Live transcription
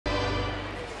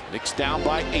Knicks down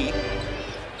by 8.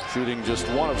 Shooting just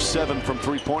 1 of 7 from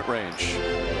three-point range.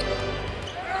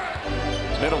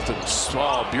 Middleton,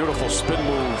 oh, beautiful spin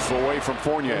move away from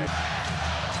Fournier.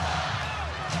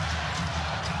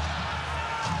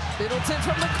 Middleton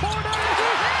from the corner,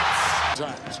 he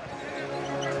hits!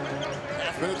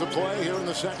 Half minute to play here in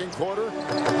the second quarter.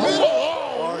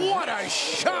 Oh, what a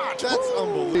shot! That's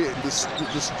unbelievable.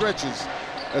 The stretches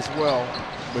as well,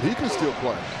 but he can still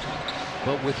play.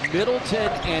 But with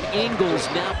Middleton and Ingles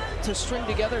now to string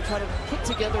together, try to put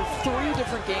together 3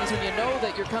 different games, and you know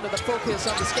that you're kind of the focus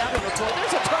on the scouting report.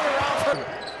 There's a turnaround for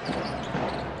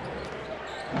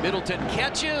Middleton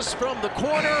catches from the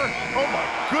corner. Oh my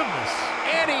goodness.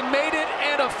 And he made it,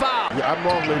 and a foul. Yeah, I'm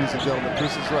wrong, ladies and gentlemen.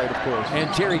 Chris is right, of course.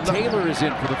 And Terry Taylor is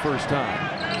in for the first time.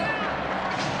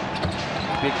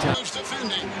 Big time. Who's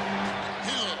defending?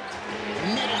 Hill.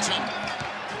 Middleton.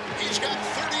 He's got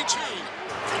 32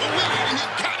 for the win, and he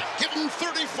got it. Give him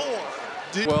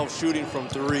 34. 12 shooting from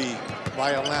 3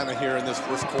 by Atlanta here in this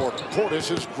first quarter. Portis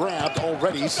has grabbed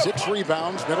already 6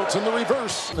 rebounds. Middleton the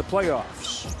reverse. In the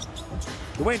playoffs.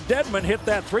 Dwayne Dedmon hit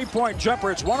that three-point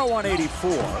jumper. It's 101-84.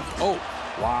 Oh,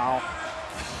 wow.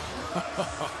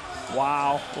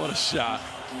 Wow. What a shot.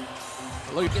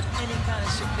 Look at any kind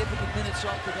of significant minutes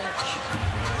off the bench.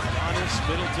 Giannis,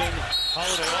 Middleton,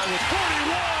 Holiday on with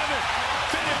 41.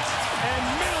 Bennett and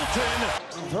Middleton.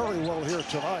 Very well here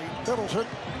tonight. Middleton.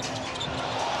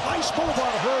 Nice move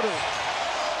on Hurdle.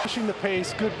 Pushing the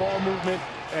pace, good ball movement,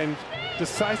 and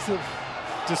decisive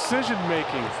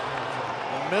decision-making.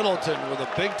 Middleton with a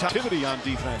big activity on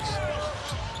defense.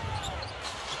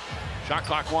 Shot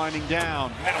clock winding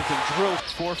down. Middleton drills.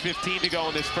 4:15 to go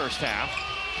in this first half.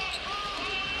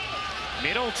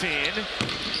 Middleton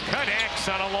connects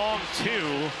on a long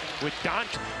 2 with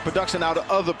Dante. Production out of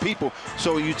other people,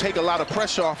 so you take a lot of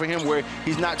pressure off of him where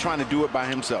he's not trying to do it by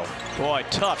himself. Boy,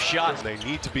 tough shot. They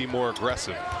need to be more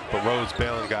aggressive, but Rose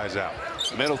bailing guys out.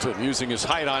 Middleton using his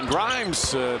height on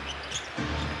Grimes.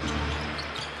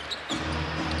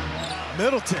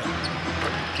 Middleton.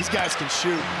 These guys can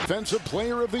shoot. Defensive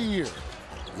Player of the Year.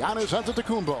 Giannis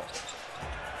Antetokounmpo.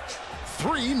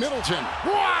 3, Middleton.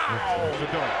 Wow!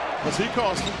 Because he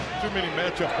caused too many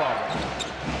matchup problems.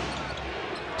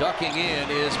 Ducking in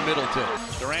is Middleton.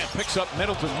 Durant picks up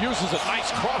Middleton, uses a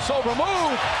nice crossover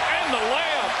move, and the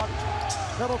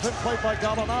layup. Middleton played by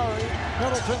Gallinari.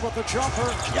 Middleton with the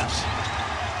jumper. Yes.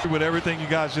 With everything you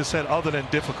guys just said, other than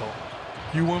difficult,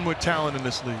 you win with talent in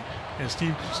this league. And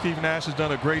Steve Nash has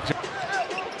done a great job.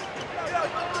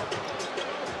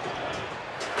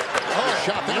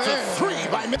 Shot, that's a 3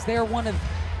 by Middleton. They're one of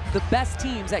the best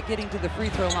teams at getting to the free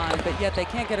throw line, but yet they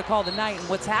can't get a call tonight. And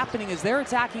what's happening is they're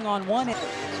attacking on one end.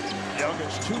 Young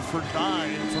is 2 for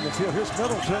 9 from the field. Here's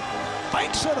Middleton.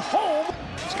 Banks it home.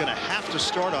 He's going to have to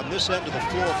start on this end of the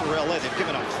floor for LA. They've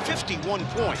given up 51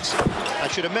 points. I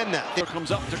should amend that. Here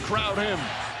comes up to crowd him.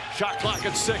 Shot clock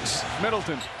at 6.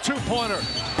 Middleton, 2-pointer.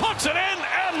 Puts it in,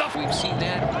 and We've seen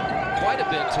that quite a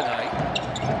bit tonight.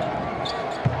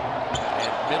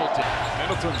 And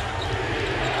Middleton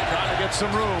trying to get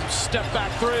some room. Step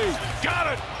back 3. Got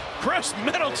it. Khris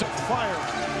Middleton. Fire.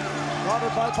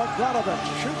 Guarded by Bogdanovic.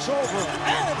 Shoots over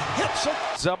and hits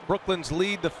it. Up Brooklyn's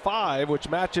lead to 5, which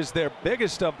matches their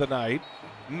biggest of the night.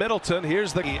 Middleton,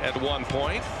 here's the at 1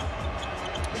 point.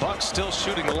 Bucks still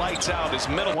shooting lights out. Is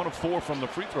Middleton 1 of 4 from the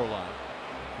free throw line.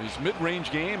 His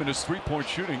mid-range game and his three-point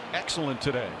shooting excellent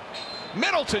today.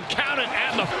 Middleton counted,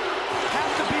 and the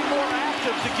Have to be more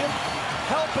active to give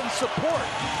help and support.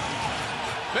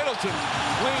 Middleton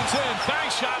leans in. Bank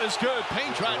shot is good.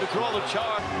 Payne trying to draw the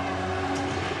charge.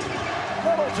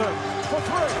 Middleton for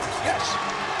 3. Yes.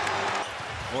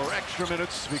 More extra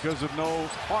minutes because of no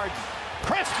Harden.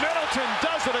 Khris Middleton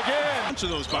does it again. To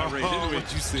those by Ray, didn't we?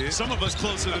 What you see? Some of us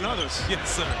closer than others.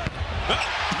 Yes, sir.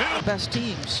 Best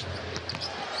teams.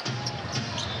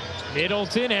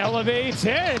 Middleton elevates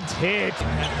and hits.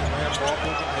 Ball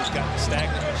movement has gotten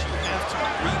stagnant. You have to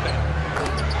rebound.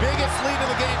 Biggest lead of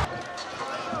the game.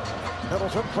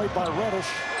 Middleton played by Reddish.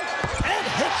 And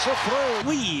hits a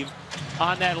 3. Leave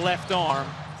on that left arm.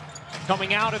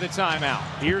 Coming out of the timeout.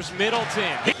 Here's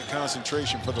Middleton.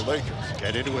 Concentration for the Lakers.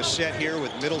 Get into a set here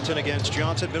with Middleton against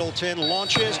Johnson. Middleton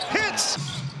launches, hits!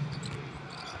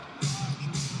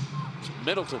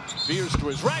 Middleton veers to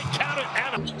his right, count it,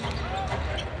 and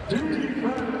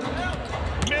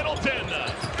Middleton.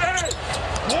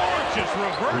 Gorgeous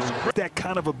reverse. That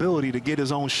kind of ability to get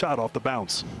his own shot off the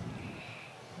bounce.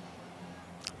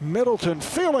 Middleton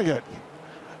feeling it.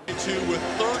 With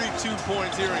 32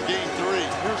 points here in game 3.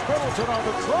 Here's Middleton on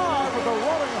the drive with a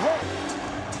running hook.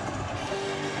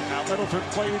 Now Middleton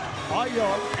played by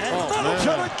Young, and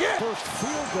Middleton again. First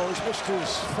field goal. He's missed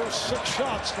his first 6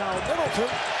 shots. Now Middleton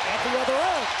at the other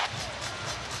end.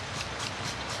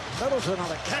 Middleton on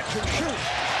a catch and shoot.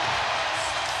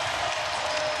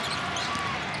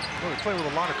 Well, he's playing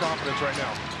with a lot of confidence right now.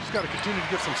 He's got to continue to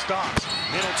get some stops.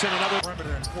 Middleton another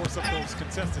perimeter and force up those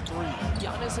contested threes.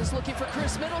 Giannis is looking for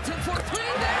Khris Middleton for 3.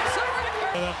 There's the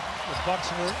record. The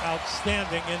Bucks were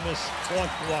outstanding in this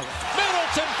fourth quarter.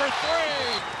 Middleton for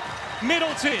 3.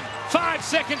 Middleton, 5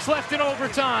 seconds left in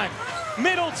overtime.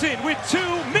 Middleton with 2.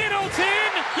 Middleton,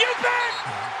 you bet!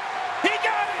 He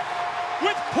got it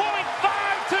with .5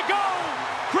 to go.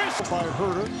 Khris By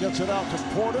Herter, gets it out to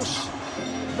Portis.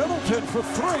 Middleton for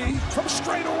 3 from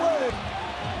straight away.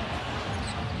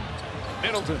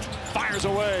 Middleton fires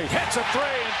away, hits a 3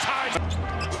 and ties.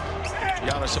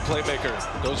 Giannis, a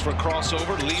playmaker, goes for a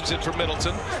crossover, leaves it for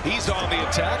Middleton. He's on the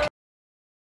attack.